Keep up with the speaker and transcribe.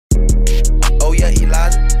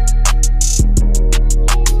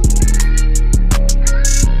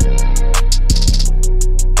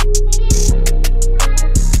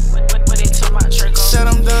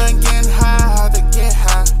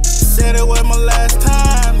last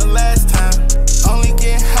time, the last time. Only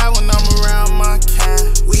get high when I'm around my kind.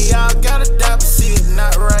 We all gotta die, but see it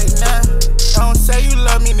not right now. Don't say you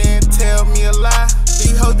love me, then tell me a lie.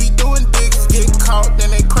 These hoes be doing dicks, get caught, then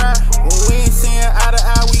they cry. When we ain't seeing eye to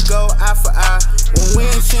eye, we go eye for eye. When we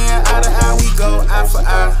ain't seeing eye to eye, we go eye for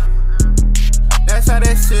eye. That's how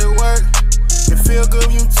that shit work. It feel good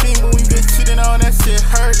when you cheat, but when you get cheated on, that shit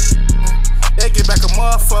hurt. They get back a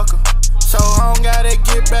motherfucker. So I don't gotta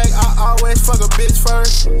get back, I always fuck a bitch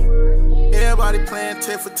first. Everybody playing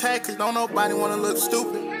tit for tat, cause don't nobody wanna look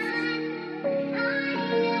stupid.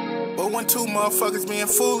 But when two motherfuckers being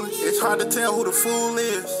foolish, it's hard to tell who the fool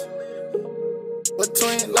is.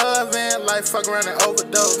 Between love and life, fuck around and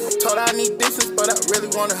overdose. Told her I need distance, but I really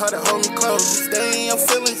wanted her to hold me close. Stay in your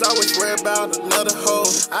feelings, always worry about another hoe.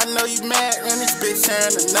 I know you mad and this bitch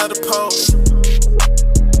sharing another post.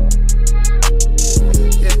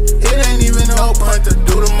 Yeah, it ain't even no point to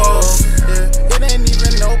do the most. Yeah, it ain't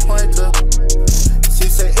even no point to. She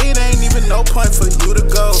said it ain't even no point for you to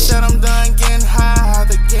go. Said I'm done getting high,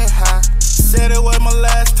 to get high. Said it was my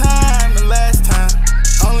last time, the last time.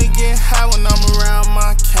 Only get high when I'm around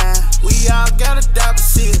my kind. We all gotta die, but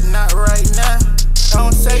see it not right now.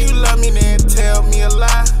 Don't say you love me, then tell me a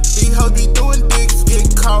lie. These hoes be doing dicks,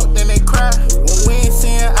 get caught, then they cry. When we ain't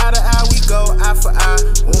seeing eye to eye, we go eye for eye.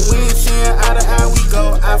 When we ain't seeing eye to eye, we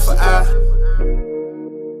go eye for eye.